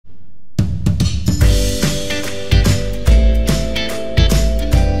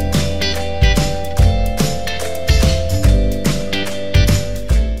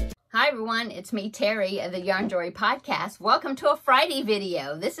it's me, Terry, of the Yarnjoy podcast. Welcome to a Friday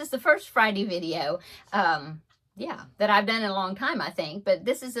video. This is the first Friday video, that I've done in a long time, I think. But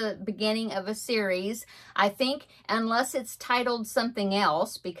this is a beginning of a series, I think, unless it's titled something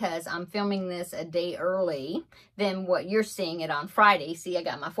else, because I'm filming this a day early than what you're seeing it on Friday. See, I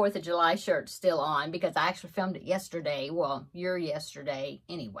got my 4th of July shirt still on because I actually filmed it yesterday. Well, your yesterday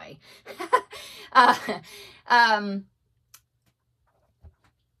anyway.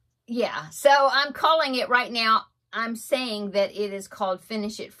 Yeah, so I'm calling it right now. I'm saying that it is called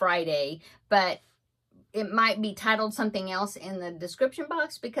Finish It Friday, but it might be titled something else in the description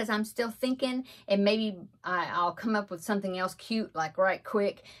box because I'm still thinking, and maybe I'll come up with something else cute, like right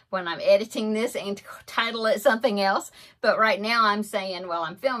quick when I'm editing this and title it something else. But right now I'm saying, while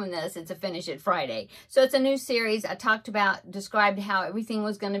I'm filming this, it's a Finish It Friday. So it's a new series. I described how everything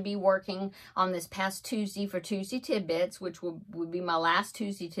was going to be working on this past Tuesday for Tuesday Tidbits, which would be my last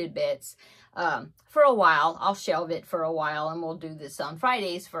Tuesday Tidbits. For a while. I'll shelve it for a while, and we'll do this on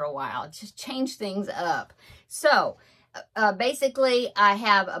Fridays for a while. Just change things up. So, basically, I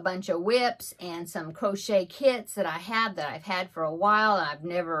have a bunch of whips and some crochet kits that I've had for a while, and I've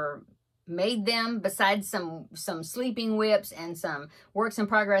never made them, besides some sleeping whips and some works in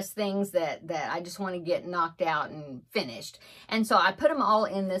progress things that I just want to get knocked out and finished. And so I put them all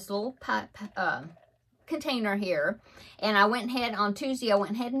in this little container here, and I went ahead on Tuesday, I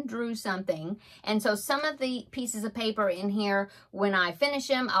went ahead and drew something, and so some of the pieces of paper in here, when I finish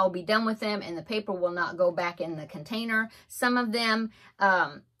them, I'll be done with them and the paper will not go back in the container. Some of them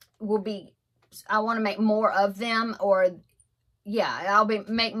will be, I want to make more of them, or yeah,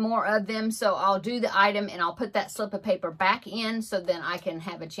 make more of them, so I'll do the item and I'll put that slip of paper back in, so then I can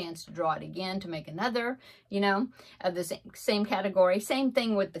have a chance to draw it again to make another, of the same category. Same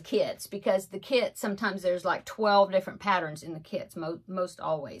thing with the kits, because the kits, sometimes there's like 12 different patterns in the kits, most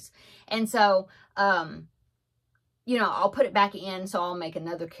always. And so, I'll put it back in, so I'll make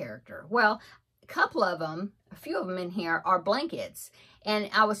another character. Well, a few of them in here are blankets.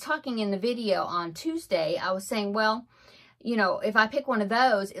 And I was talking in the video on Tuesday, I was saying, well, if I pick one of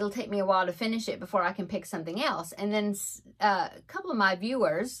those, it'll take me a while to finish it before I can pick something else. And then a couple of my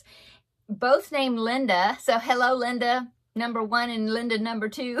viewers, both named Linda. So hello, Linda number 1 and Linda number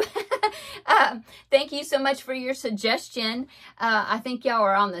 2. Thank you so much for your suggestion. I think y'all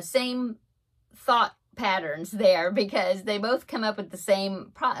are on the same thought patterns there, because they both come up with the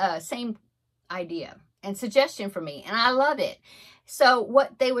same idea and suggestion for me. And I love it. So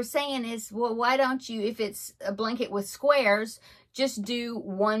what they were saying is, well, why don't you, if it's a blanket with squares, just do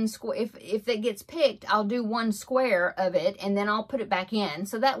one square. If it gets picked, I'll do one square of it, and then I'll put it back in.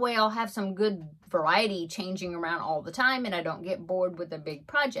 So that way I'll have some good variety changing around all the time, and I don't get bored with a big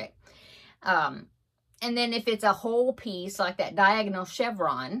project. And then if it's a whole piece, like that diagonal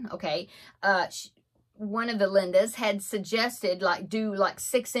chevron, okay, one of the Lindas had suggested do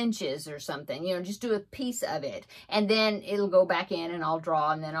 6 inches or something, just do a piece of it, and then it'll go back in and I'll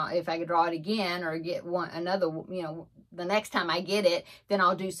draw, and then if I could draw it again or get another, the next time I get it, then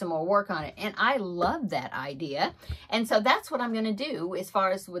I'll do some more work on it. And I love that idea. And so that's what I'm going to do as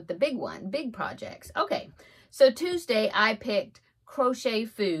far as with the big projects. Okay. So Tuesday I picked crochet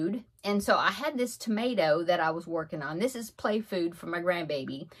food. And so I had this tomato that I was working on. This is play food for my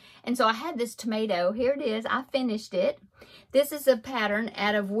grandbaby. And so I had this tomato. Here it is. I finished it. This is a pattern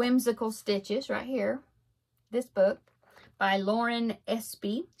out of Whimsical Stitches right here. This book by Lauren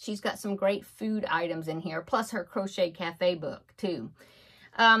Espy. She's got some great food items in here, plus her Crochet Cafe book too.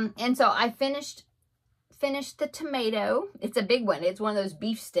 And so I finished the tomato. It's a big one. It's one of those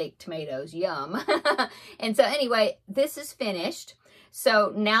beefsteak tomatoes. Yum. And so anyway, this is finished.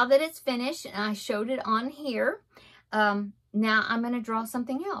 So now that it's finished, and I showed it on here, now I'm going to draw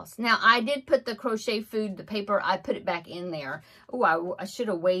something else. Now, I did put the crochet food, the paper, I put it back in there. Oh, I should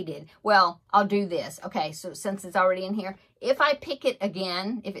have waited. Well, I'll do this. Okay, so since it's already in here, if I pick it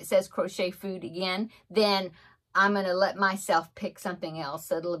again, if it says crochet food again, then I'm going to let myself pick something else,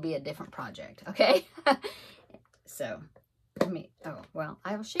 so it'll be a different project, okay? So,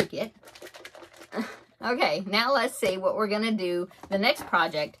 I will shake it. Okay, now let's see what we're going to do the next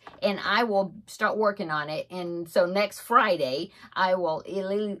project, and I will start working on it. And so next Friday, it'll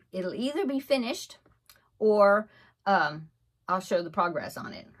either be finished, or I'll show the progress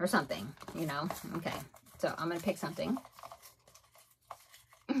on it or something, Okay, so I'm going to pick something.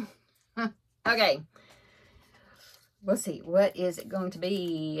 Okay, let's see. What is it going to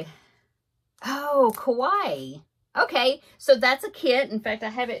be? Oh, kawaii. Okay, so that's a kit. In fact, I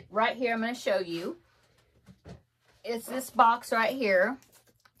have it right here. I'm going to show you. It's this box right here,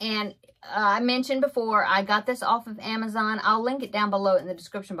 And I mentioned before, I got this off of Amazon. I'll link it down below in the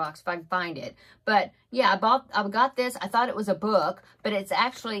description box if I can find it. But yeah, I got this. I thought it was a book, but it's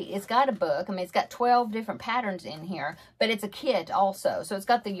got a book. I mean, it's got 12 different patterns in here, but it's a kit also. So it's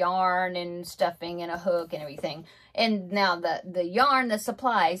got the yarn and stuffing and a hook and everything. And now the yarn, the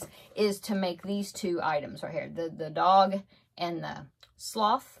supplies, is to make these two items right here, the dog and the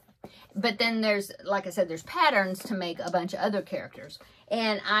sloth. But then there's, like I said, there's patterns to make a bunch of other characters.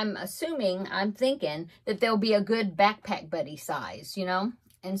 And I'm thinking that there'll be a good backpack buddy size, you know?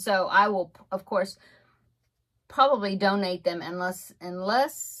 And so I will, of course, probably donate them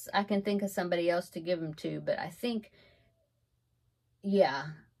unless I can think of somebody else to give them to. But I think, yeah,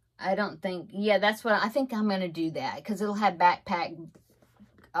 that's what I think I'm going to do, that, because it'll have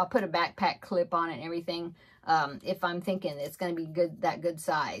I'll put a backpack clip on it and everything. If I'm thinking it's going to be that good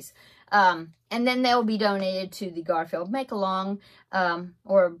size. And then they'll be donated to the Garfield Make-Along,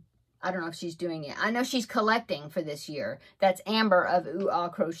 or I don't know if she's doing it. I know she's collecting for this year. That's Amber of Ooh Ah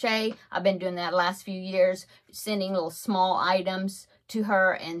Crochet. I've been doing that last few years, sending little small items to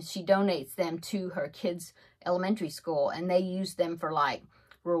her, and she donates them to her kids' elementary school, and they use them for like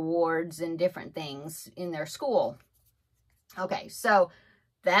rewards and different things in their school. Okay, so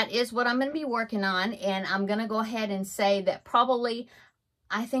that is what I'm going to be working on, and I'm going to go ahead and say that probably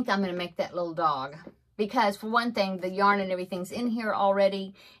I think I'm going to make that little dog, because for one thing, the yarn and everything's in here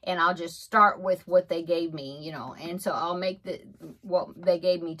already, and I'll just start with what they gave me, you know, and so I'll make what they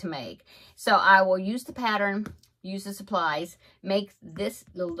gave me to make. So I will use the pattern, use the supplies, make this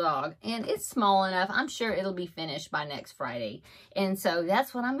little dog, and it's small enough. I'm sure it'll be finished by next Friday, and so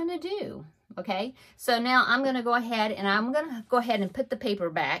that's what I'm going to do. Okay, so now I'm going to go ahead and put the paper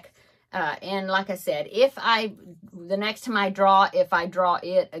back. And like I said, the next time I draw, if I draw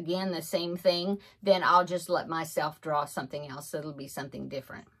it again, the same thing, then I'll just let myself draw something else. So it'll be something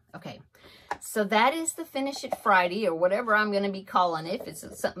different. Okay, so that is the Finish It Friday, or whatever I'm going to be calling it, if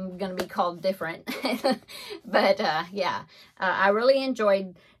it's something going to be called different. But yeah, I really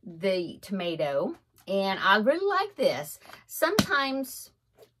enjoyed the tomato, and I really like this. Sometimes,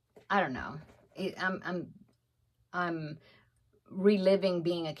 I don't know, I'm reliving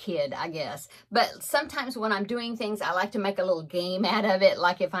being a kid, I guess. But sometimes when I'm doing things, I like to make a little game out of it.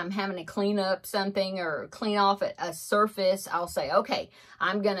 Like if I'm having to clean up something or clean off a surface, I'll say, okay,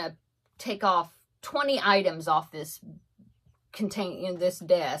 I'm going to take off 20 items off this this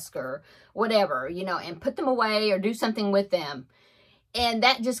desk or whatever, you know, and put them away or do something with them. And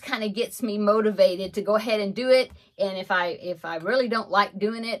that just kind of gets me motivated to go ahead and do it. And if I really don't like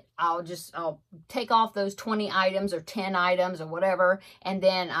doing it, I'll take off those 20 items or 10 items or whatever, and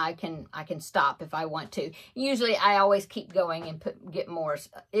then I can stop if I want to. Usually I always keep going and get more.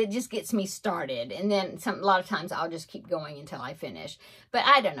 It just gets me started, and then a lot of times I'll just keep going until I finish. But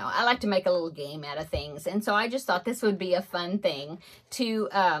I don't know. I like to make a little game out of things, and so I just thought this would be a fun thing to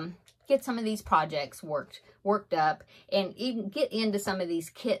get some of these projects worked up, and even get into some of these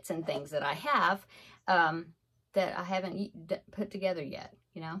kits and things that I have that I haven't put together yet,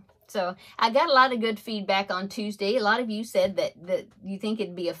 you know. So I got a lot of good feedback on Tuesday. A lot of you said that you think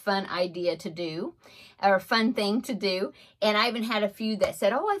it'd be a fun idea to do, or a fun thing to do. And I even had a few that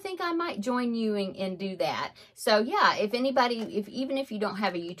said, oh, I think I might join you and do that. So yeah, if anybody, even if you don't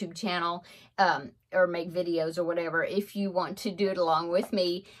have a YouTube channel or make videos or whatever, if you want to do it along with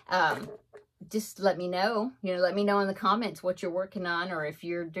me, just let me know. You know, let me know in the comments what you're working on, or if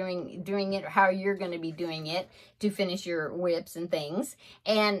you're doing it, or how you're going to be doing it to finish your whips and things.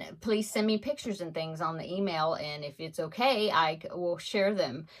 And please send me pictures and things on the email, and if it's okay, I will share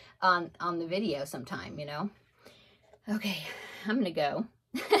them on the video sometime, you know. Okay, I'm going to go.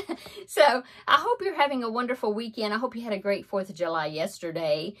 So I hope you're having a wonderful weekend. I hope you had a great 4th of July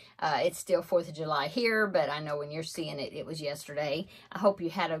yesterday. It's still 4th of July here, but I know when you're seeing it, it was yesterday. I hope you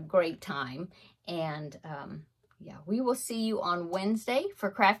had a great time. And yeah, we will see you on Wednesday for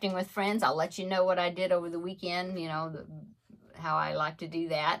Crafting with Friends. I'll let you know what I did over the weekend, you know, how I like to do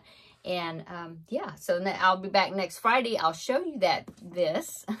that. And yeah, so I'll be back next Friday. I'll show you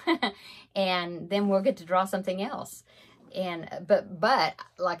this and then we'll get to draw something else. And but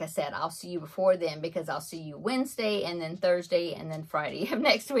like I said, I'll see you before then, because I'll see you Wednesday and then Thursday and then Friday of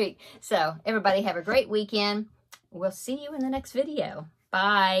next week. So everybody have a great weekend. We'll see you in the next video.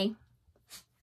 Bye.